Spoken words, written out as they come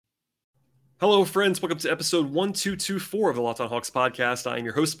Hello, friends. Welcome to episode 1224 of the Locked On Hawks podcast. I am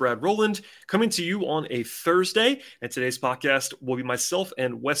your host, Brad Rowland, coming to you on a Thursday. And today's podcast will be myself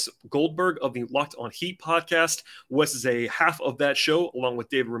and Wes Goldberg of the Locked On Heat podcast. Wes is a half of that show, along with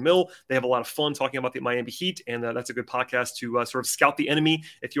David Ramil. They have a lot of fun talking about the Miami Heat, and that's a good podcast to sort of scout the enemy.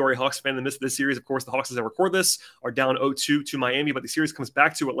 If you are a Hawks fan in the midst of this series, of course, the Hawks, as I record this, are down 0-2 to Miami, but the series comes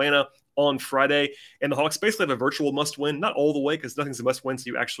back to Atlanta on Friday, and the Hawks basically have a virtual must-win, not all the way, because nothing's a must-win, so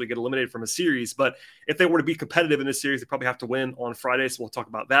you actually get eliminated from a series, but if they were to be competitive in this series, they probably have to win on Friday, so we'll talk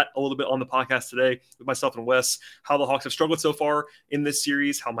about that a little bit on the podcast today with myself and Wes, how the Hawks have struggled so far in this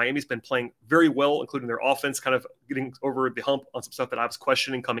series, how Miami's been playing very well, including their offense, kind of getting over the hump on some stuff that I was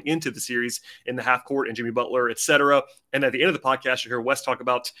questioning coming into the series in the half court and Jimmy Butler, etc. And at the end of the podcast, you'll hear Wes talk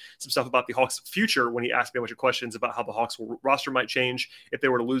about some stuff about the Hawks' future when he asked me a bunch of questions about how the Hawks roster might change if they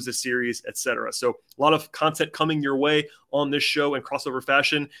were to lose this series, etc. So a lot of content coming your way on this show in crossover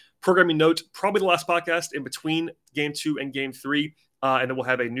fashion. Programming note, probably the last podcast in between Game 2 and Game 3. And then we'll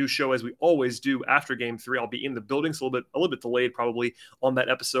have a new show, as we always do, after Game 3. I'll be in the building, so a little bit delayed probably on that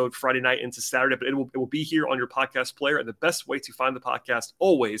episode Friday night into Saturday, but it will be here on your podcast player. And the best way to find the podcast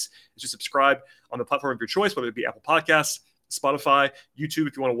always is to subscribe on the platform of your choice, whether it be Apple Podcasts, Spotify, YouTube,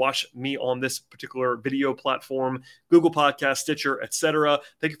 if you want to watch me on this particular video platform, Google Podcasts, Stitcher, etc.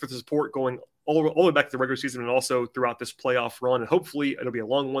 Thank you for the support going all the way back to the regular season and also throughout this playoff run. And hopefully it'll be a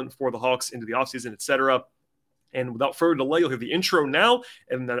long one for the Hawks into the offseason, etc. And without further delay, you'll hear the intro now,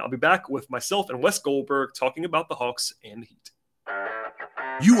 and then I'll be back with myself and Wes Goldberg talking about the Hawks and the Heat.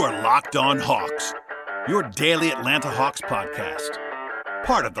 You are Locked On Hawks, your daily Atlanta Hawks podcast,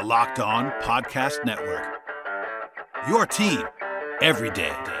 part of the Locked On Podcast Network. Your team every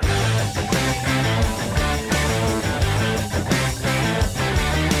day.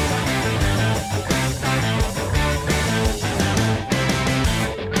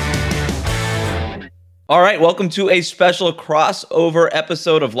 All right, welcome to a special crossover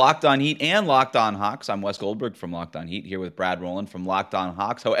episode of Locked On Heat and Locked On Hawks. I'm Wes Goldberg from Locked On Heat, here with Brad Rowland from Locked On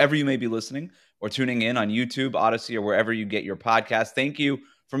Hawks. However you may be listening or tuning in on YouTube, Odyssey, or wherever you get your podcast, thank you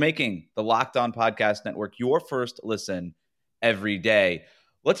for making the Locked On Podcast Network your first listen every day.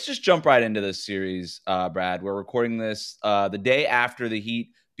 Let's just jump right into this series, Brad. We're recording this the day after the Heat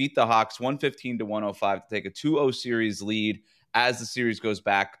beat the Hawks 115-105 to take a 2-0 series lead as the series goes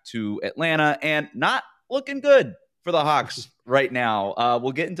back to Atlanta, and not looking good for the Hawks right now.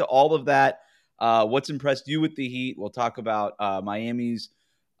 We'll get into all of that. What's impressed you with the Heat? We'll talk about Miami's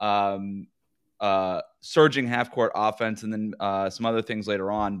surging half-court offense and then some other things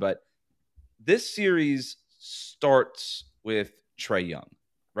later on. But this series starts with Trae Young,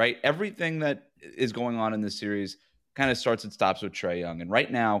 right? Everything that is going on in this series kind of starts and stops with Trae Young. And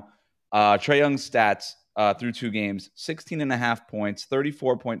right now, Trae Young's stats through 2 games, 16.5 points,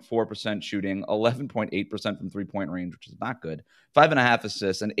 34.4% shooting, 11.8% from three-point range, which is not good, 5.5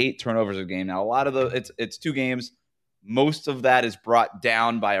 assists, and 8 turnovers a game. Now, a lot of it's 2 games. Most of that is brought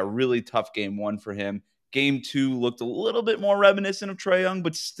down by a really tough game 1 for him. Game 2 looked a little bit more reminiscent of Trae Young,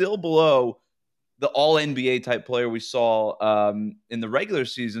 but still below the all-NBA type player we saw in the regular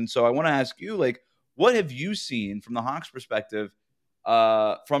season. So I want to ask you, what have you seen from the Hawks' perspective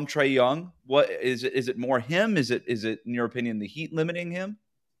from Trae Young? What is it? Is it more him? Is it, in your opinion, the Heat limiting him?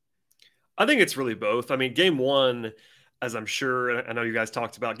 I think it's really both. I mean, Game 1, as I'm sure I know you guys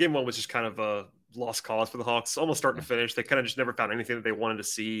talked about, Game 1 was just kind of a lost cause for the Hawks, almost start to finish. They kind of just never found anything that they wanted to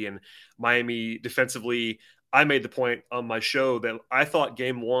see. And Miami defensively, I made the point on my show that I thought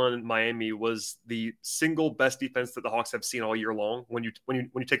Game 1 Miami was the single best defense that the Hawks have seen all year long. When you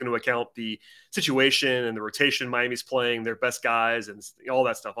take into account the situation and the rotation Miami's playing, their best guys and all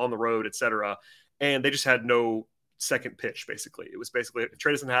that stuff on the road, etc. And they just had no second pitch. Basically, it was basically if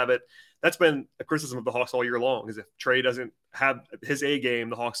Trae doesn't have it. That's been a criticism of the Hawks all year long. Is if Trae doesn't have his A game,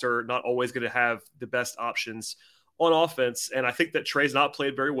 the Hawks are not always going to have the best options on offense. And I think that Trae's not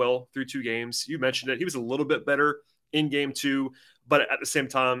played very well through 2 games. You mentioned it. He was a little bit better in Game 2, but at the same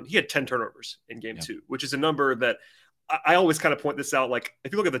time, he had 10 turnovers in Game 2, which is a number that I always kind of point this out. Like,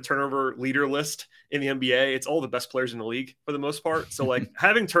 if you look at the turnover leader list in the NBA, it's all the best players in the league for the most part. So,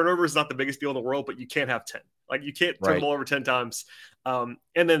 having turnovers is not the biggest deal in the world, but you can't have 10. You can't turn the ball over 10 times. And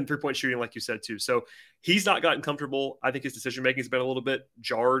then 3-point shooting, like you said, too. So he's not gotten comfortable. I think his decision-making has been a little bit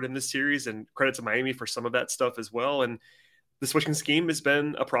jarred in this series, and credit to Miami for some of that stuff as well. And the switching scheme has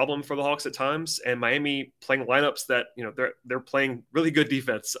been a problem for the Hawks at times, and Miami playing lineups that, they're playing really good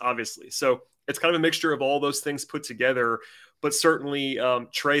defense, obviously. So it's kind of a mixture of all those things put together. But certainly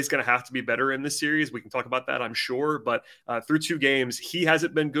Trae's going to have to be better in this series. We can talk about that, I'm sure. But through 2 games, he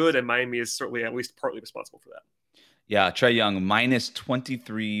hasn't been good, and Miami is certainly at least partly responsible for that. Yeah, Trae Young, minus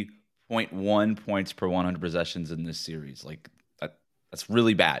 23 0.1 points per 100 possessions in this series. Like that's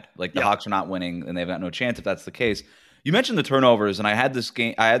really bad. Like the Hawks are not winning, and they've got no chance if that's the case. You mentioned the turnovers, and I had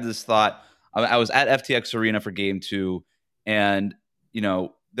this thought. I was at FTX Arena for Game 2, and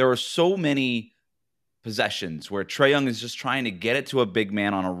there were so many possessions where Trae Young is just trying to get it to a big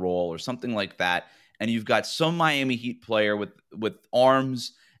man on a roll or something like that, and you've got some Miami Heat player with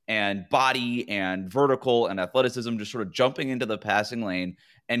arms and body and vertical and athleticism just sort of jumping into the passing lane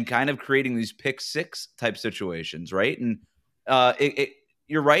and kind of creating these pick six type situations, right? And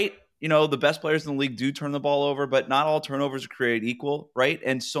you're right. The best players in the league do turn the ball over, but not all turnovers are created equal, right?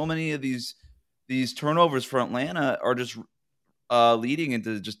 And so many of these turnovers for Atlanta are just leading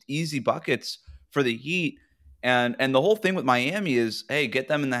into just easy buckets for the Heat. And the whole thing with Miami is, hey, get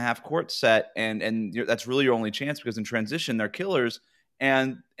them in the half court set, and that's really your only chance, because in transition they're killers.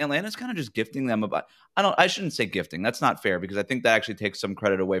 And Atlanta's kind of just gifting them I shouldn't say gifting. That's not fair, because I think that actually takes some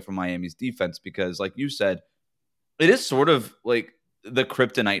credit away from Miami's defense, because like you said, it is sort of like the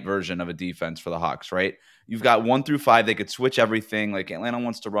kryptonite version of a defense for the Hawks, right? You've got 1 through 5. They could switch everything. Like Atlanta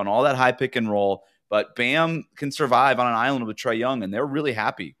wants to run all that high pick and roll, but Bam can survive on an island with Trae Young, and they're really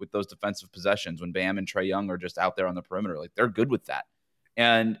happy with those defensive possessions when Bam and Trae Young are just out there on the perimeter. Like they're good with that.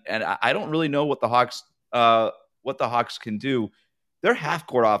 And I don't really know what the Hawks can do. Their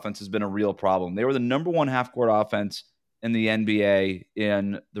half-court offense has been a real problem. They were the number 1 half-court offense in the NBA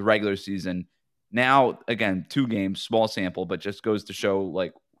in the regular season. Now, again, 2 games, small sample, but just goes to show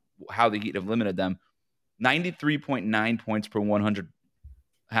like how the Heat have limited them. 93.9 points per 100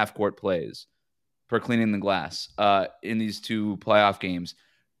 half-court plays per cleaning the glass in these 2 playoff games.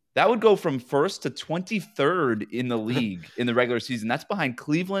 That would go from 1st to 23rd in the league in the regular season. That's behind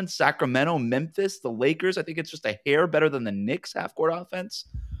Cleveland, Sacramento, Memphis, the Lakers. I think it's just a hair better than the Knicks half-court offense.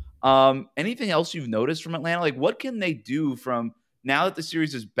 Anything else you've noticed from Atlanta? Like, what can they do from now that the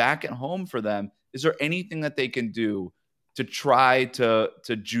series is back at home for them? Is there anything that they can do to try to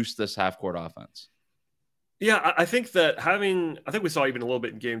juice this half-court offense? Yeah, I think we saw even a little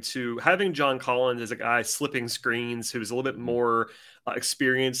bit in Game 2, having John Collins as a guy slipping screens who's a little bit more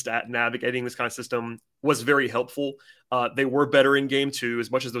experienced at navigating this kind of system was very helpful. They were better in Game 2, as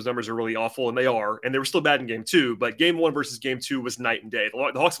much as those numbers are really awful, and they are, and they were still bad in Game 2, but Game 1 versus Game 2 was night and day.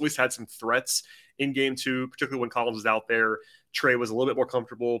 The Hawks at least had some threats in Game 2, particularly when Collins was out there. Trae was a little bit more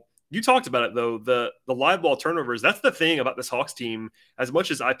comfortable. You talked about it, though, the live ball turnovers. That's the thing about this Hawks team. As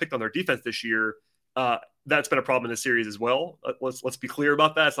much as I picked on their defense this year, that's been a problem in this series as well. Let's be clear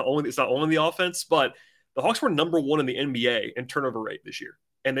about that. It's not only the offense, but the Hawks were number 1 in the NBA in turnover rate this year,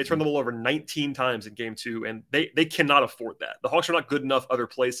 and they turned the ball over 19 times in Game 2, and they cannot afford that. The Hawks are not good enough other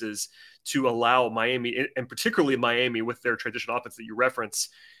places to allow Miami, and particularly Miami with their transition offense that you reference,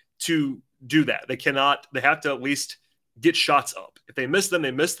 to do that. They cannot. They have to at least get shots up. If they miss them,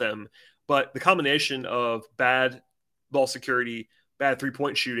 they miss them. But the combination of bad ball security, bad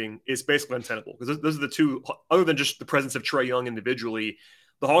three-point shooting is basically untenable, because those are the 2, other than just the presence of Trae Young individually.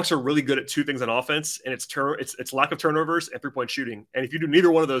 The Hawks are really good at 2 things on offense, and it's lack of turnovers and three-point shooting. And if you do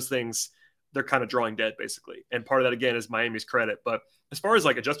neither one of those things, they're kind of drawing dead, basically. And part of that, again, is Miami's credit. But as far as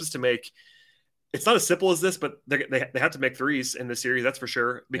like adjustments to make, it's not as simple as this, but they have to make threes in this series, that's for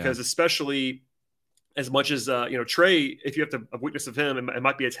sure. Because especially as much as Trae, if you have a weakness of him, it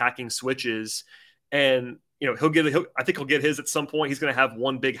might be attacking switches. And I think he'll get his at some point. He's going to have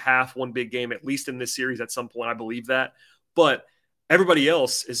one big half, one big game, at least in this series at some point. I believe that. But everybody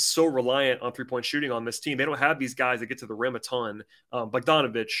else is so reliant on three-point shooting on this team. They don't have these guys that get to the rim a ton.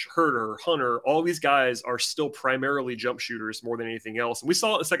 Bogdanovich, Herter, Hunter, all these guys are still primarily jump shooters more than anything else. And we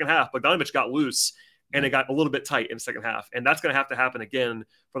saw it in the second half. Bogdanovich got loose, and it got a little bit tight in the second half. And that's going to have to happen again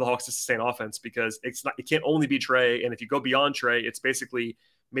for the Hawks to sustain offense, because it can't only be Trae. And if you go beyond Trae, it's basically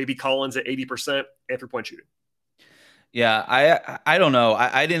maybe Collins at 80% and three-point shooting. Yeah, I don't know.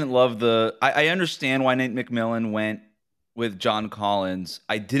 I didn't love I understand why Nate McMillan went with John Collins.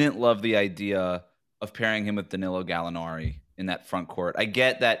 I didn't love the idea of pairing him with Danilo Gallinari in that front court. I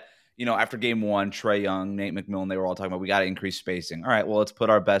get that, after Game 1, Trae Young, Nate McMillan, they were all talking about, we got to increase spacing. All right, well, let's put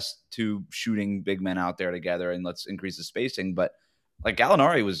our best 2 shooting big men out there together and let's increase the spacing. But like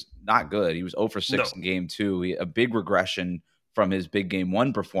Gallinari was not good. He was 0 for 6 in Game 2. A big regression from his big Game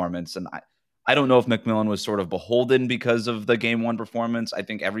 1 performance. And I don't know if McMillan was sort of beholden because of the Game 1 performance. I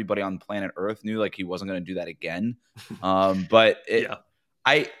think everybody on planet Earth knew like he wasn't going to do that again.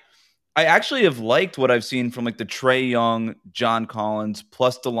 I actually have liked what I've seen from like the Trae Young, John Collins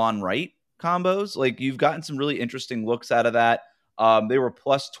plus DeLon Wright combos. Like you've gotten some really interesting looks out of that. They were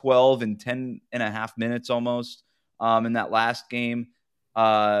plus 12 in 10 and a half minutes almost in that last game.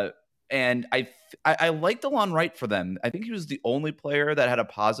 And I like DeLon Wright for them. I think he was the only player that had a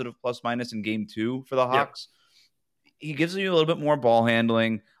positive plus minus in game 2 for the Hawks. He gives you a little bit more ball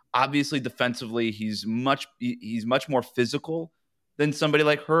handling. Obviously, defensively, he's much more physical than somebody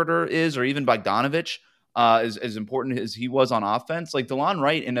like Herter is, or even Bogdanovich. As important as he was on offense, like DeLon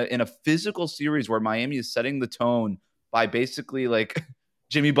Wright in a physical series where Miami is setting the tone by basically like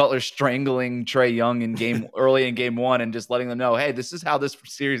Jimmy Butler strangling Trae Young early in game 1 and just letting them know, hey, this is how this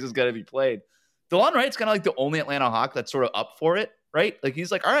series is going to be played. DeLon Wright's kind of like the only Atlanta Hawk that's sort of up for it, right? Like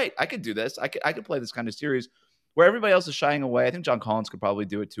he's like, all right, I could do this. I could play this kind of series where everybody else is shying away. I think John Collins could probably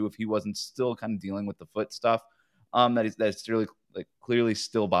do it too if he wasn't still kind of dealing with the foot stuff that's really like clearly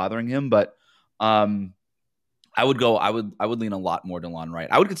still bothering him. But I would lean a lot more DeLon Wright.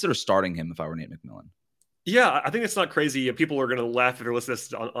 I would consider starting him if I were Nate McMillan. Yeah, I think it's not crazy. People are going to laugh if they're listening to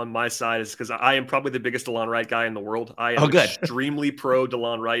this on my side, is because I am probably the biggest DeLon Wright guy in the world. I am extremely pro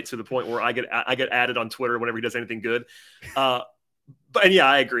DeLon Wright to the point where I get added on Twitter whenever he does anything good. But yeah,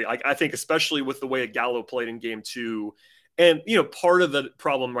 I agree. I think especially with the way Gallo played in game 2, and part of the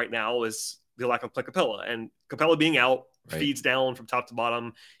problem right now is the lack of Clint Capella, and Capella being out feeds down from top to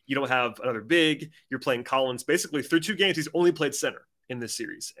bottom. You don't have another big. You're playing Collins basically through 2 games. He's only played center in this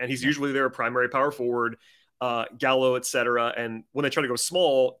series, and he's usually their primary power forward, Gallo, etc. And when they try to go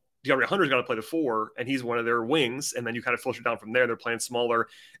small, DeAndre Hunter's got to play the 4, and he's one of their wings, and then you kind of filter down from there. They're playing smaller,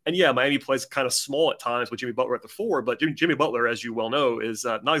 and yeah, Miami plays kind of small at times with Jimmy Butler at the 4, but Jimmy Butler, as you well know, is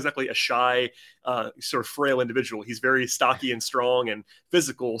not exactly a shy, sort of frail individual. He's very stocky and strong and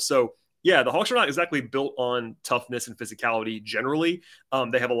physical, so yeah, the Hawks are not exactly built on toughness and physicality generally.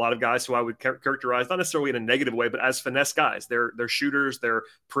 They have a lot of guys who I would characterize, not necessarily in a negative way, but as finesse guys. They're shooters. They're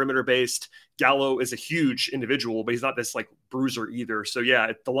perimeter-based. Gallo is a huge individual, but he's not this like bruiser either. So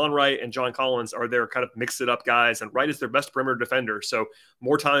yeah, DeLon Wright and John Collins are their kind of mix-it-up guys, and Wright is their best perimeter defender. So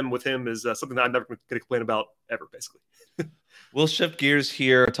more time with him is something that I'm never going to complain about ever, basically. We'll shift gears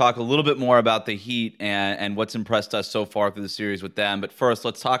here, talk a little bit more about the Heat and what's impressed us so far through the series with them. But first,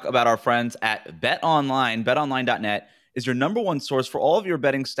 let's talk about our friends at BetOnline. BetOnline.net is your number one source for all of your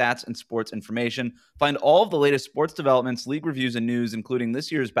betting stats and sports information. Find all of the latest sports developments, league reviews, and news, including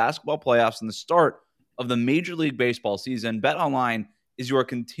this year's basketball playoffs and the start of the Major League Baseball season. BetOnline is your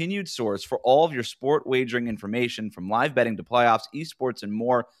continued source for all of your sport wagering information, from live betting to playoffs, esports, and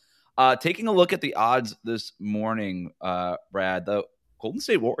more. Taking a look at the odds this morning, Brad, the Golden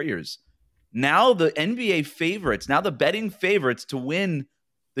State Warriors, now the NBA favorites, now the betting favorites to win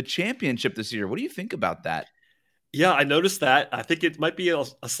the championship this year. What do you think about that? Yeah, I noticed that. I think it might be a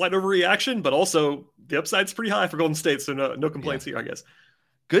slight overreaction, but also the upside's pretty high for Golden State, so no complaints here, I guess.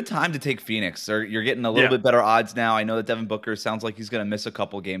 Good time to take Phoenix. You're getting a little bit better odds now. I know that Devin Booker sounds like he's going to miss a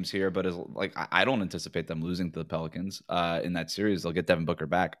couple games here, but I don't anticipate them losing to the Pelicans in that series. They'll get Devin Booker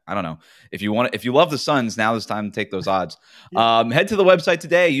back. I don't know. If you love the Suns, now is time to take those odds. Head to the website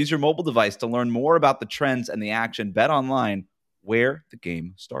today. Use your mobile device to learn more about the trends and the action. Bet online, where the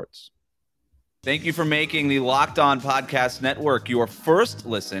game starts. Thank you for making the Locked On Podcast Network your first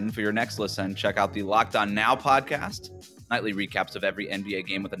listen. For your next listen, check out the Locked On Now podcast. Nightly recaps of every NBA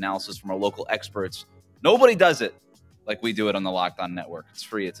game with analysis from our local experts. Nobody does it like we do it on the Locked On Network. It's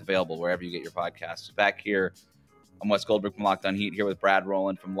free. It's available wherever you get your podcasts. Back here, I'm Wes Goldberg from Locked On Heat, here with Brad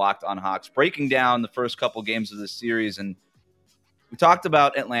Rowland from Locked On Hawks, breaking down the first couple games of this series. And we talked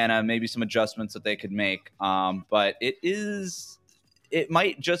about Atlanta, maybe some adjustments that they could make. But it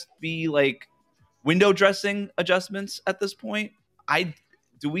might just be like window dressing adjustments at this point.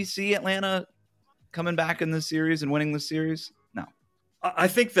 Do we see Atlanta coming back in this series and winning this series? No. I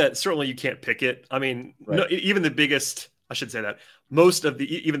think that certainly you can't pick it. I mean, no, even the biggest, I should say that,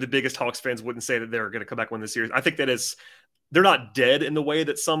 even the biggest Hawks fans wouldn't say that they're going to come back and win this series. I think that they're not dead in the way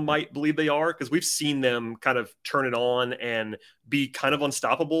that some might believe they are, because we've seen them kind of turn it on and be kind of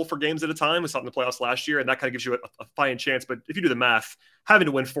unstoppable for games at a time. We saw it in the playoffs last year, and that kind of gives you a fighting chance. But if you do the math, having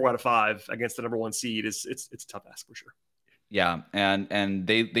to win 4 out of 5 against the number 1 seed it's a tough ask for sure. Yeah, and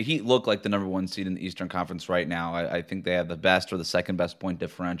the Heat look like the number 1 seed in the Eastern Conference right now. I think they have the best or the second best point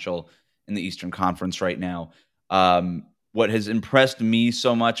differential in the Eastern Conference right now. What has impressed me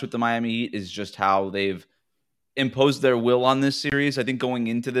so much with the Miami Heat is just how they've imposed their will on this series. I think going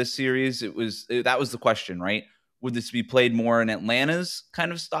into this series, that was the question, right? Would this be played more in Atlanta's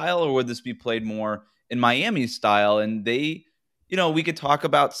kind of style, or would this be played more in Miami's style? And they, we could talk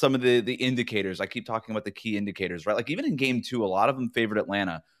about some of the indicators. I keep talking about the key indicators, right? Like even in game 2, a lot of them favored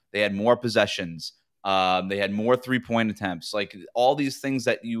Atlanta. They had more possessions. They had more 3-point attempts. Like all these things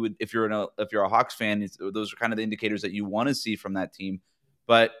that you would, if you're a Hawks fan, those are kind of the indicators that you want to see from that team.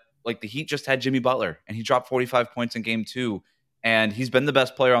 But like the Heat just had Jimmy Butler, and he dropped 45 points in game 2. and he's been the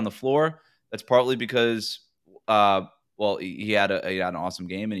best player on the floor. That's partly because, he had an awesome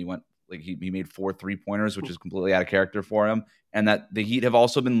game, and he went he made 4 3-pointers, which is completely out of character for him, and that the Heat have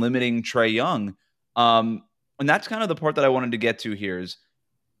also been limiting Trae Young. And that's kind of the part that I wanted to get to here is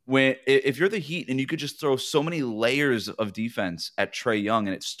if you're the Heat and you could just throw so many layers of defense at Trae Young,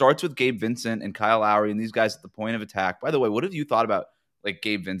 and it starts with Gabe Vincent and Kyle Lowry and these guys at the point of attack. By the way, what have you thought about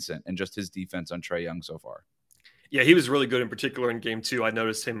Gabe Vincent and just his defense on Trae Young so far? Yeah, he was really good in particular in game 2. I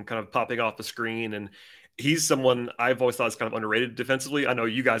noticed him kind of popping off the screen, and he's someone I've always thought is kind of underrated defensively. I know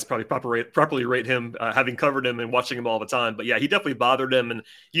you guys probably properly rate him, having covered him and watching him all the time. But yeah, he definitely bothered him. And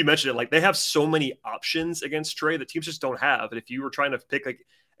you mentioned it, they have so many options against Trae that teams just don't have. And if you were trying to pick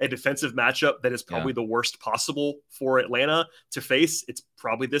a defensive matchup that is probably the worst possible for Atlanta to face, it's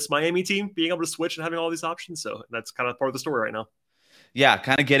probably this Miami team being able to switch and having all these options. So that's kind of part of the story right now. Yeah,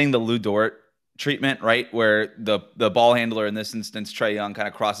 kind of getting the Lou Dort treatment, right? Where the ball handler, in this instance, Trae Young, kind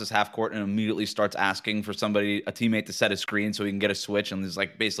of crosses half court and immediately starts asking for a teammate to set a screen so he can get a switch and is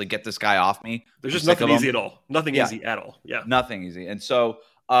basically get this guy off me. There's just nothing easy at all. Nothing easy at all. Yeah. Nothing easy. And so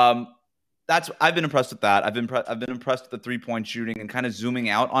I've been impressed with that. I've been impressed with the 3-point shooting and kind of zooming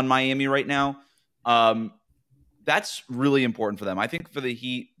out on Miami right now. That's really important for them. I think for the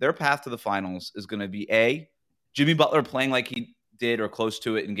Heat, their path to the finals is going to be Jimmy Butler playing like he did or close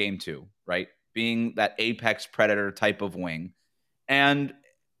to it in game 2, right? Being that apex predator type of wing, and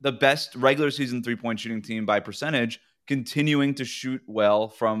the best regular season 3-point shooting team by percentage continuing to shoot well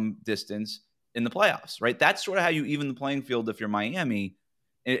from distance in the playoffs, right? That's sort of how you even the playing field if you're Miami.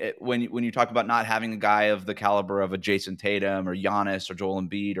 When you talk about not having a guy of the caliber of a Jason Tatum or Giannis or Joel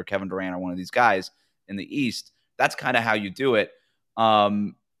Embiid or Kevin Durant or one of these guys in the East, that's kind of how you do it.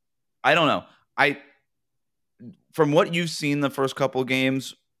 I don't know. From what you've seen the first couple of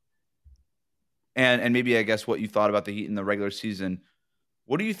games, and maybe I guess what you thought about the Heat in the regular season,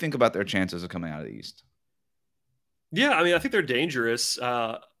 what do you think about their chances of coming out of the East? Yeah, I mean, I think they're dangerous.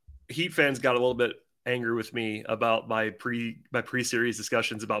 Heat fans got a little bit angry with me about my pre-series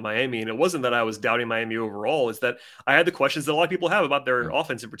discussions about Miami, and it wasn't that I was doubting Miami overall. It's that I had the questions that a lot of people have about their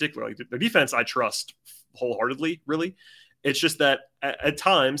offense in particular. Their defense, I trust wholeheartedly. Really, it's just that at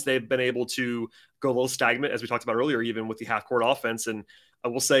times they've been able to go a little stagnant, as we talked about earlier, even with the half-court offense. And I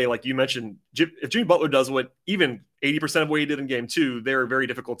will say, like you mentioned, if Jimmy Butler does what even 80% of what he did in game 2, they're very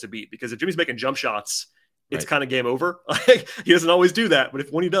difficult to beat, because if Jimmy's making jump shots, it's kind of game over. He doesn't always do that, but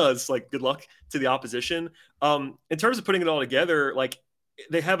when he does, good luck to the opposition. In terms of putting it all together,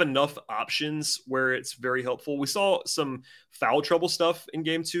 they have enough options where it's very helpful. We saw some foul trouble stuff in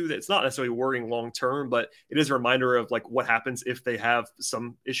game 2 that's not necessarily worrying long term, but it is a reminder of what happens if they have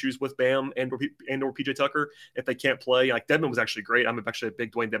some issues with Bam and or PJ Tucker if they can't play. Dedmon was actually great. I'm actually a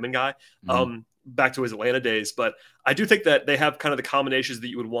big Dwayne Dedmon guy. Back to his Atlanta days, but I do think that they have kind of the combinations that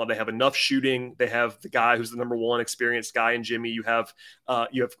you would want. They have enough shooting. They have the guy who's the number one experienced guy in Jimmy. You have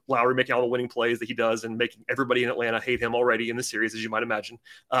Lowry making all the winning plays that he does and making everybody in Atlanta hate him already in the series, as you might imagine.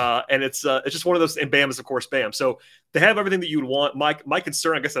 And it's just one of those. And Bam is of course Bam. So they have everything that you would want. My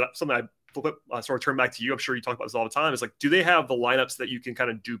concern, I guess, that something I sort of turn back to you. I'm sure you talk about this all the time. Is do they have the lineups that you can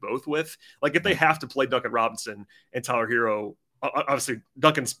kind of do both with? If they have to play Duncan Robinson and Tyler Hero, obviously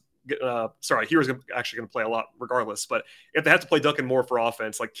Duncan's. Hero's actually going to play a lot regardless, but if they have to play Duncan more for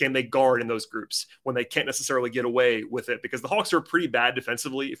offense, can they guard in those groups when they can't necessarily get away with it? Because the Hawks are pretty bad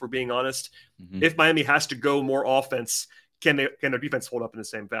defensively, if we're being honest. If Miami has to go more offense, can their defense hold up in the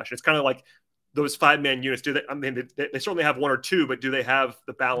same fashion? It's kind of like those 5-man units. Do they? I mean, they certainly have one or two, but do they have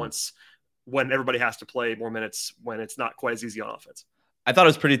the balance when everybody has to play more minutes when it's not quite as easy on offense? I thought it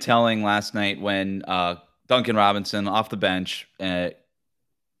was pretty telling last night when Duncan Robinson off the bench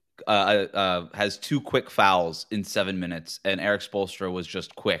has 2 quick fouls in 7 minutes, and Eric Spoelstra was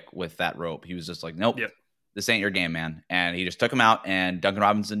just quick with that rope. He was just like, nope, this ain't your game, man. And he just took him out, and Duncan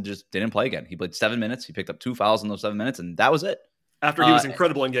Robinson just didn't play again. He played 7 minutes. He picked up 2 fouls in those 7 minutes, and that was it. After he was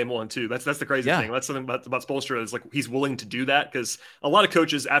incredible in game 1 too. That's the crazy thing. That's something about Spoelstra is he's willing to do that, because a lot of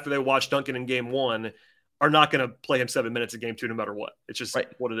coaches, after they watch Duncan in game 1, are not going to play him 7 minutes in game 2 no matter what. It's just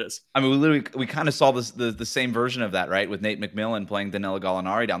what it is. I mean, we kind of saw the same version of that, right? With Nate McMillan playing Danilo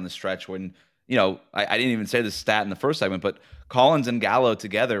Gallinari down the stretch when, I didn't even say this stat in the first segment, but Collins and Gallo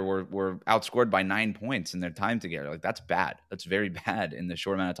together were outscored by 9 points in their time together. That's bad. That's very bad in the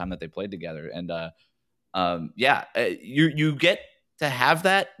short amount of time that they played together. And you get to have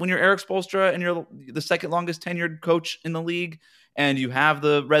that when you're Eric Spoelstra and you're the second longest tenured coach in the league, and you have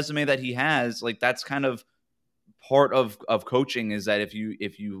the resume that he has. That's kind of part of coaching, is that if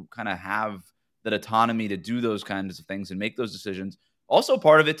you kind of have that autonomy to do those kinds of things and make those decisions. Also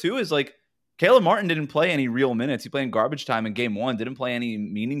part of it too is Caleb Martin didn't play any real minutes. He played in garbage time in game 1, didn't play any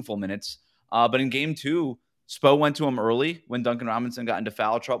meaningful minutes. But in game 2, Spo went to him early when Duncan Robinson got into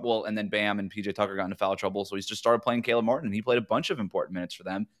foul trouble, and then Bam and PJ Tucker got into foul trouble. So he's just started playing Caleb Martin, and he played a bunch of important minutes for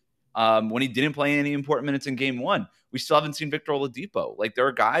them. When he didn't play any important minutes in game 1, we still haven't seen Victor Oladipo. Like, there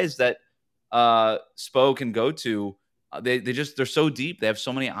are guys that Spo can go to. They're so deep. They have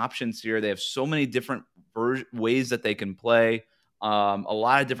so many options here. They have so many different ways that they can play. A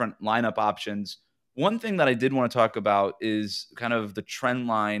lot of different lineup options. One thing that I did want to talk about is kind of the trend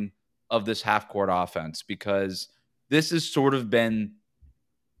line of this half-court offense, because this has sort of been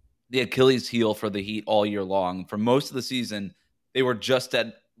the Achilles heel for the Heat all year long. For most of the season, they were just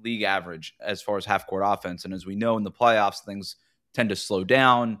at league average as far as half-court offense. And as we know, in the playoffs, things tend to slow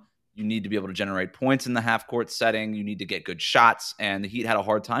down. You need to be able to generate points in the half-court setting. You need to get good shots, and the Heat had a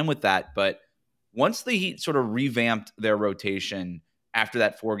hard time with that. But once the Heat sort of revamped their rotation after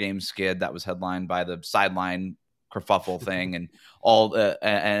that 4-game skid that was headlined by the sideline kerfuffle thing and all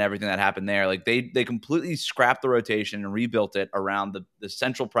and everything that happened there, like they completely scrapped the rotation and rebuilt it around the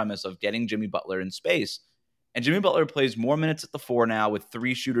central premise of getting Jimmy Butler in space. And Jimmy Butler plays more minutes at the 4 now with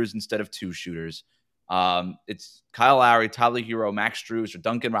 3 shooters instead of 2 shooters. It's Kyle Lowry, Tyler Hero, Max Strus, or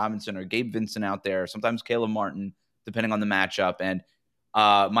Duncan Robinson, or Gabe Vincent out there. Sometimes Caleb Martin, depending on the matchup. And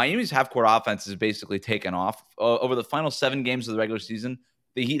Miami's half-court offense is basically taken off. Over the final 7 games of the regular season,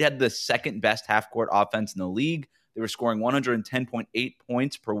 the Heat had the second-best half-court offense in the league. They were scoring 110.8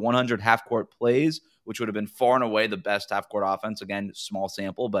 points per 100 half-court plays, which would have been far and away the best half-court offense. Again, small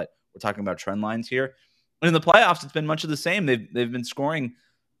sample, but we're talking about trend lines here. And in the playoffs, it's been much of the same. They've been scoring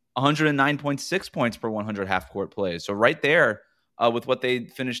 109.6 points per 100 half-court plays. So right there, with what they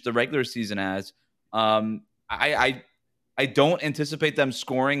finished the regular season as, I don't anticipate them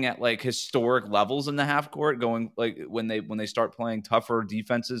scoring at like historic levels in the half-court, going like when they start playing tougher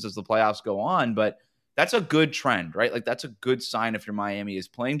defenses as the playoffs go on. But that's a good trend, right? Like, that's a good sign if you're Miami, is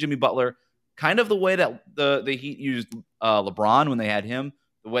playing Jimmy Butler kind of the way that the Heat used LeBron when they had him,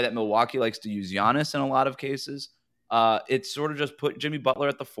 the way that Milwaukee likes to use Giannis in a lot of cases. It's sort of just put Jimmy Butler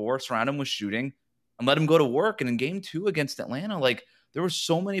at the 4, surround him with shooting, and let him go to work. And in game 2 against Atlanta, like, there were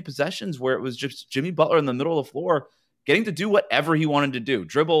so many possessions where it was just Jimmy Butler in the middle of the floor getting to do whatever he wanted to do.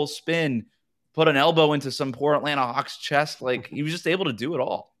 Dribble, spin, put an elbow into some poor Atlanta Hawks chest. Like, he was just able to do it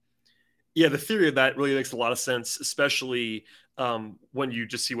all. Yeah, the theory of that really makes a lot of sense, especially when you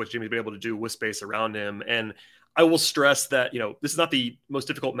just see what Jimmy's been able to do with space around him. And I will stress that, this is not the most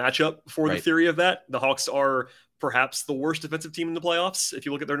difficult matchup for the theory of that. The Hawks are perhaps the worst defensive team in the playoffs, if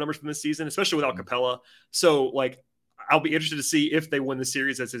you look at their numbers from this season, especially without Capella. So, like, I'll be interested to see if they win the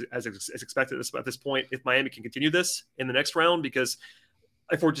series as expected at this point, if Miami can continue this in the next round, because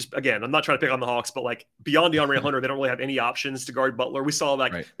if we're just, again, I'm not trying to pick on the Hawks, but like beyond DeAndre Hunter, they don't really have any options to guard Butler. We saw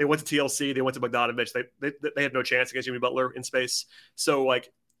They went to TLC, they went to Bogdanovich. They had no chance against Jimmy Butler in space. So,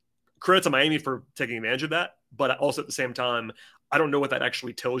 like, credit to Miami for taking advantage of that. But also at the same time, I don't know what that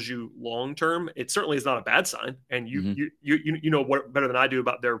actually tells you long term. It certainly is not a bad sign. And you know what better than I do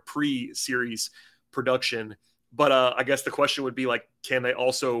about their pre-series production. But I guess the question would be, like, can they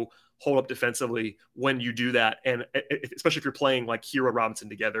also hold up defensively when you do that? And especially if you're playing like Hero Robinson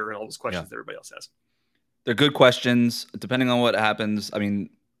together and all those questions that everybody else has. They're good questions. Depending on what happens, I mean,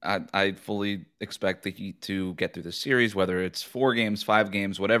 I fully expect the Heat to get through the series, whether it's 4 games, 5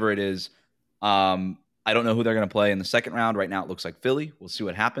 games, whatever it is. I don't know who they're going to play in the second round. Right now, it looks like Philly. We'll see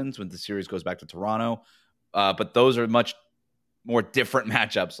what happens when the series goes back to Toronto. But those are much more different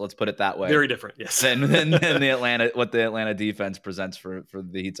matchups. Let's put it that way. Very different, yes. Than what the Atlanta defense presents for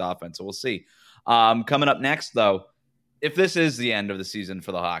the Heat's offense. So we'll see. Coming up next, though, if this is the end of the season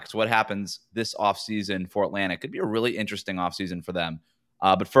for the Hawks, what happens this offseason for Atlanta? It could be a really interesting offseason for them.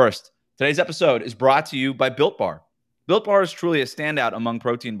 But first, today's episode is brought to you by Built Bar. Built Bar is truly a standout among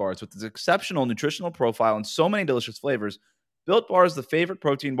protein bars with its exceptional nutritional profile and so many delicious flavors. Built Bar is the favorite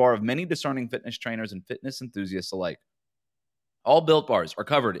protein bar of many discerning fitness trainers and fitness enthusiasts alike. All Built Bars are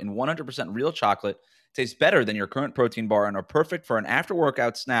covered in 100% real chocolate, taste better than your current protein bar, and are perfect for an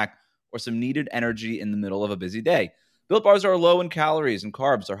after-workout snack or some needed energy in the middle of a busy day. Built Bars are low in calories and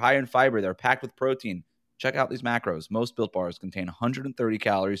carbs. They're high in fiber. They're packed with protein. Check out these macros. Most Built Bars contain 130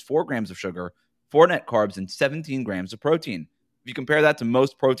 calories, 4 grams of sugar, 4 net carbs, and 17 grams of protein. If you compare that to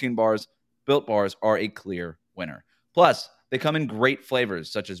most protein bars, Built Bars are a clear winner. Plus, they come in great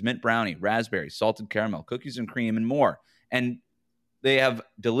flavors such as mint brownie, raspberry, salted caramel, cookies and cream, and more. And they have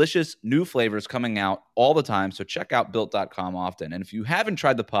delicious new flavors coming out all the time, so check out Built.com often. And if you haven't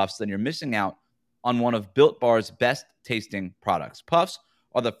tried the Puffs, then you're missing out on one of Built Bar's best tasting products. Puffs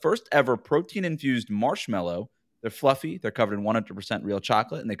are the first ever protein-infused marshmallow, They're fluffy, they're covered in 100% real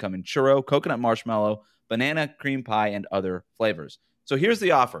chocolate, and they come in churro, coconut marshmallow, banana, cream pie, and other flavors. So here's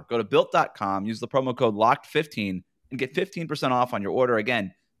the offer. Go to Built.com, use the promo code LOCKED15, and get 15% off on your order.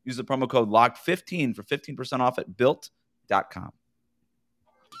 Again, use the promo code LOCKED15 for 15% off at Built.com.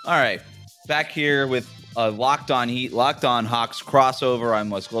 All right, back here with Locked On Heat, Locked On Hawks crossover. I'm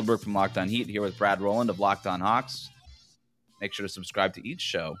Wes Goldberg from Locked On Heat, here with Brad Rowland of Locked On Hawks. Make sure to subscribe to each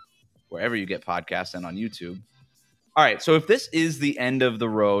show wherever you get podcasts and on YouTube. All right, so if this is the end of the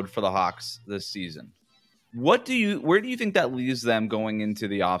road for the Hawks this season, where do you think that leaves them going into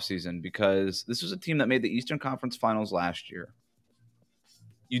the offseason? Because this was a team that made the Eastern Conference Finals last year.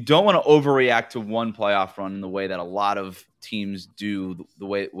 You don't want to overreact to one playoff run in the way that a lot of teams do, the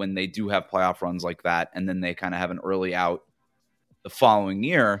way when they do have playoff runs like that, and then they kind of have an early out the following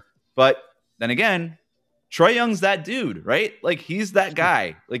year. But then again, Trae Young's that dude, right? Like, he's that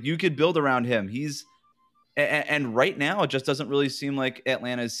guy. Like, you could build around him. And right now, it just doesn't really seem like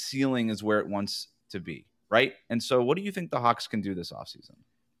Atlanta's ceiling is where it wants to be, right? And so what do you think the Hawks can do this offseason?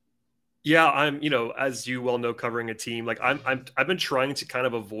 Yeah, I'm, as you well know, covering a team, like I've been trying to kind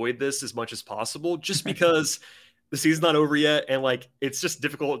of avoid this as much as possible, just because the season's not over yet, and like it's just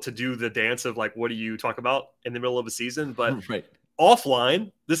difficult to do the dance of like, what do you talk about in the middle of a season? But right.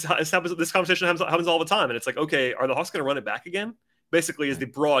 Offline, this conversation happens all the time, and it's like, okay, are the Hawks going to run it back again? Basically, is the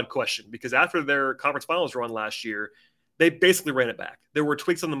broad question, because after their conference finals run last year, they basically ran it back. There were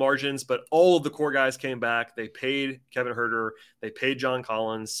tweaks on the margins, but all of the core guys came back. They paid Kevin Huerter, they paid John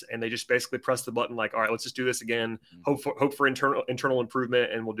Collins, and they just basically pressed the button like, all right, let's just do this again. Hope for internal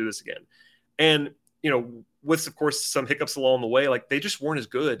improvement, and we'll do this again. And, with, of course, some hiccups along the way, like they just weren't as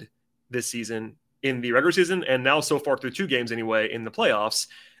good this season in the regular season, and now so far through 2 games anyway in the playoffs.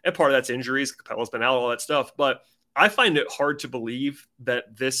 And part of that's injuries. Capella's been out, all that stuff. But I find it hard to believe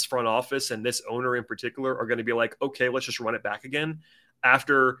that this front office and this owner in particular are going to be like, okay, let's just run it back again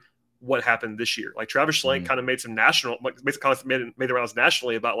after what happened this year. Like Travis Schlenk kind of made some made the rounds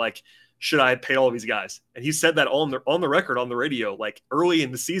nationally about like, should I have paid all of these guys? And he said that on the record, on the radio, like early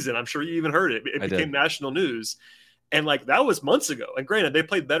in the season. I'm sure you even heard it. It became national news. And like, that was months ago. And granted, they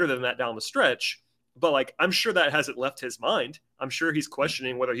played better than that down the stretch, but like, I'm sure that hasn't left his mind. I'm sure he's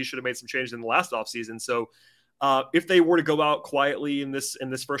questioning whether he should have made some changes in the last offseason. So, if they were to go out quietly in this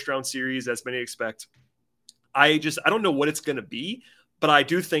first round series, as many expect, I don't know what it's going to be, but I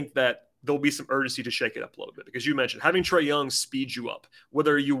do think that there'll be some urgency to shake it up a little bit, because you mentioned having Trae Young speeds you up,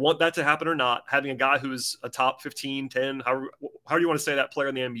 whether you want that to happen or not. Having a guy who's a top 15, 10, how do you want to say that player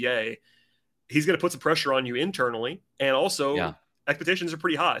in the NBA, he's going to put some pressure on you internally, and also expectations are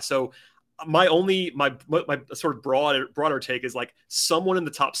pretty high. So my sort of broader take is like someone in the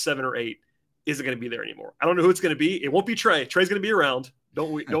top 7 or 8 isn't going to be there anymore. I don't know who it's going to be. It won't be Trae. Trae's going to be around.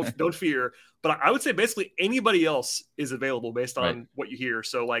 Don't fear. But I would say basically anybody else is available based on what you hear.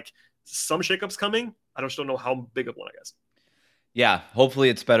 So like some shakeups coming. I just don't know how big of one, I guess. Yeah, hopefully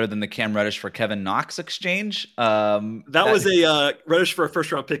it's better than the Cam Reddish for Kevin Knox exchange. That was a Reddish for a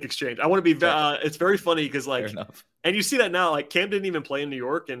first-round pick exchange. I want to be. It's very funny because like, and you see that now. Like Cam didn't even play in New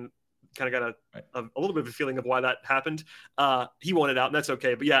York, and kind of got a little bit of a feeling of why that happened. He wanted out, and that's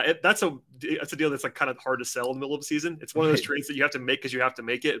okay. But yeah, that's a deal that's like kind of hard to sell in the middle of the season. It's one of those trades that you have to make because you have to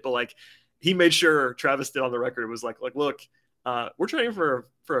make it. But like, he made sure Travis did on the record. It was like look, we're trading for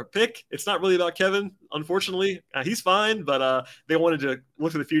a pick. It's not really about Kevin, unfortunately. He's fine, but they wanted to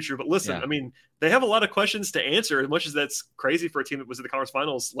look to the future. But listen, I mean, they have a lot of questions to answer. As much as that's crazy for a team that was in the conference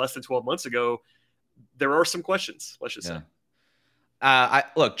finals less than 12 months ago, there are some questions. Let's just say.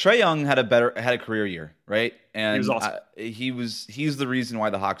 Look, Trae Young had a career year, right? And he was awesome. He's the reason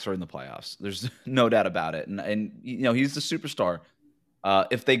why the Hawks are in the playoffs. There's no doubt about it. And he's the superstar.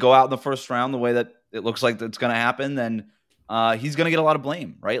 If they go out in the first round the way that it looks like that's going to happen, then he's going to get a lot of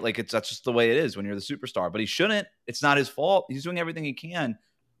blame, right? Like that's just the way it is when you're the superstar. But he shouldn't. It's not his fault. He's doing everything he can.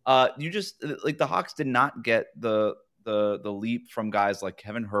 You just like the Hawks did not get the leap from guys like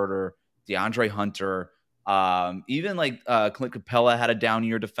Kevin Huerter, DeAndre Hunter. Even like Clint Capella had a down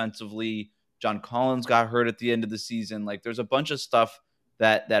year defensively. John Collins got hurt at the end of the season. Like there's a bunch of stuff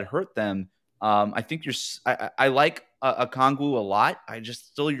that hurt them. I think I like Okongwu a lot.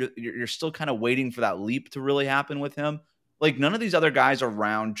 You're still kind of waiting for that leap to really happen with him. Like none of these other guys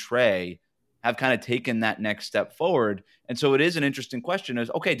around Trae have kind of taken that next step forward. And so it is an interesting question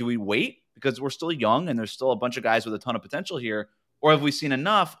is, okay, do we wait because we're still young and there's still a bunch of guys with a ton of potential here? Or have we seen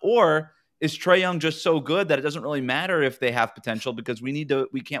enough? Or is Trae Young just so good that it doesn't really matter if they have potential because we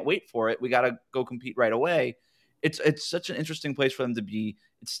can't wait for it. We got to go compete right away. It's such an interesting place for them to be.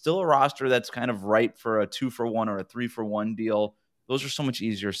 It's still a roster that's kind of ripe for a 2-for-1 or a 3-for-1 deal. Those are so much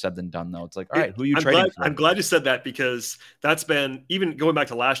easier said than done, though. It's like, all right, who are you trading for? I'm glad you said that, because that's been, even going back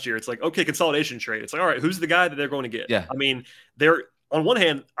to last year, it's like, okay, consolidation trade. It's like, all right, who's the guy that they're going to get? Yeah. I mean, they're, on one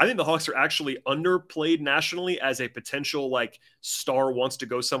hand, I think the Hawks are actually underplayed nationally as a potential like star wants to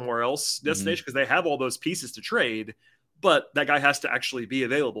go somewhere else destination, because they have all those pieces to trade, but that guy has to actually be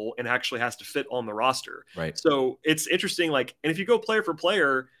available and actually has to fit on the roster. Right. So it's interesting. Like, and if you go player for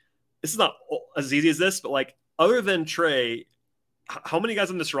player, this is not as easy as this, but like, other than Trae, how many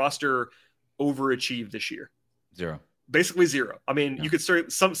guys on this roster overachieved this year? Zero. Basically zero. I mean, you could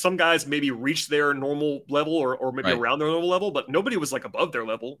start, some guys maybe reach their normal level or maybe around their normal level, but nobody was like above their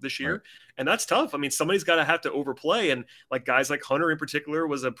level this year. Right. And that's tough. I mean, somebody's got to have to overplay. And like guys like Hunter in particular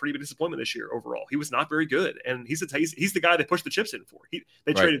was a pretty big disappointment this year overall. He was not very good. And he's the guy they pushed the chips in for.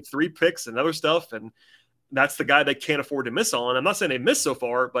 They traded 3 picks and other stuff. And that's the guy they can't afford to miss on. I'm not saying they missed so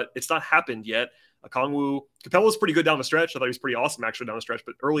far, but it's not happened yet. Okongwu, Capella was pretty good down the stretch. I thought he was pretty awesome actually down the stretch,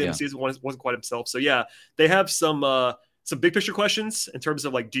 but early in the season wasn't quite himself. So yeah, they have some big picture questions in terms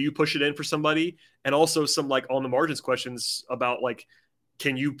of like, do you push it in for somebody? And also some like on the margins questions about like,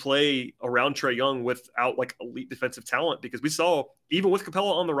 can you play around Trae Young without like elite defensive talent? Because we saw even with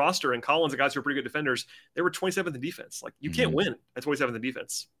Capella on the roster and Collins, the guys who are pretty good defenders, they were 27th in defense. Like you can't win at 27th in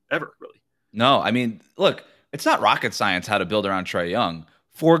defense ever, really. No, I mean, look, it's not rocket science how to build around Trae Young.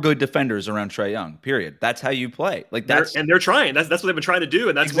 4 good defenders around Trae Young, period. That's how you play. Like they're trying. That's what they've been trying to do.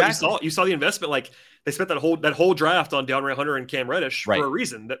 And that's what you saw. You saw the investment. Like they spent that whole draft on DeAndre Hunter and Cam Reddish for a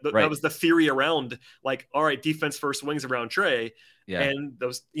reason. That was the theory around like, all right, defense first, wings around Trae. Yeah. And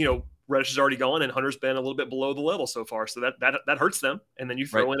those, Reddish is already gone and Hunter's been a little bit below the level so far. So that hurts them. And then you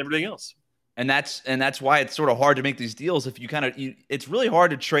throw in everything else. And that's why it's sort of hard to make these deals. If you it's really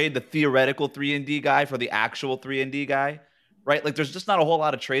hard to trade the theoretical 3-and-D guy for the actual 3-and-D guy. Right? Like there's just not a whole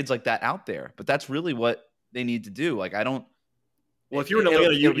lot of trades like that out there, but that's really what they need to do. Like well, if you were in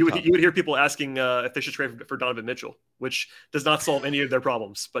Atlanta, you would hear people asking if they should trade for Donovan Mitchell, which does not solve any of their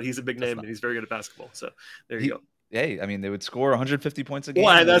problems, but he's a big name and he's very good at basketball. So there you go. Hey, I mean, they would score 150 points a game.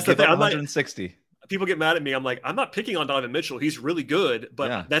 Well, that's the thing. 160. People get mad at me. I'm like, I'm not picking on Donovan Mitchell. He's really good,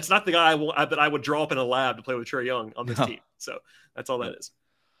 but that's not the guy that I would draw up in a lab to play with Trae Young on this team. So that's all that is.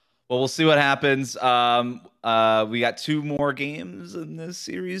 Well, we'll see what happens. We got 2 more games in this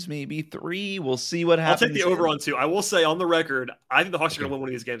series, maybe 3. We'll see what happens. I'll take the over on 2. I will say on the record, I think the Hawks are going to win one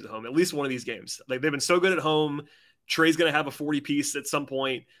of these games at home, at least one of these games. Like they've been so good at home. Trae's going to have a 40-piece at some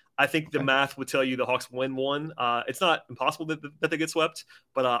point. I think the math would tell you the Hawks win one. It's not impossible that they get swept,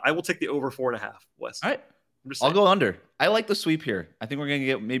 but I will take the over 4.5, Wes. All right. I'll go under. I like the sweep here. I think we're going to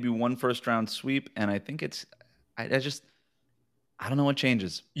get maybe 1 first-round sweep, and I think I don't know what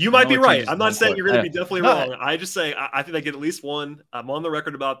changes. You might be right. I'm not saying you're going to be definitely wrong. I just say I think they get at least 1. I'm on the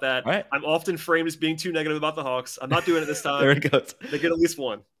record about that. Right. I'm often framed as being too negative about the Hawks. I'm not doing it this time. There it goes. They get at least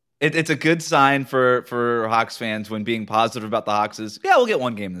 1. It's a good sign for Hawks fans when being positive about the Hawks is, we'll get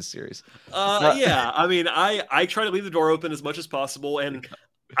 1 game in this series. Yeah. I mean, I try to leave the door open as much as possible, and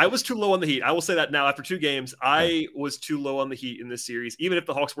I was too low on the Heat. I will say that now after 2 games, I was too low on the Heat in this series. Even if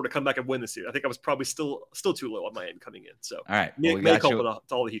the Hawks were to come back and win this series, I think I was probably still too low on my end coming in. So, all right, may culprit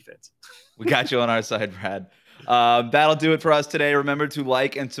to all the Heat fans. We got you on our side, Brad. That'll do it for us today. Remember to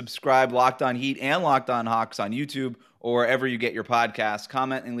like and subscribe Locked On Heat and Locked On Hawks on YouTube or wherever you get your podcasts.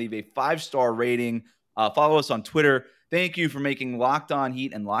 Comment and leave a 5-star rating. Follow us on Twitter. Thank you for making Locked On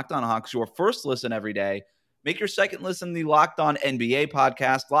Heat and Locked On Hawks your first listen every day. Make your second listen the Locked On NBA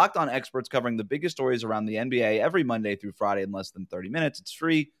podcast. Locked On experts covering the biggest stories around the NBA every Monday through Friday in less than 30 minutes. It's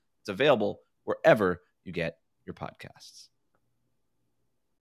free. It's available wherever you get your podcasts.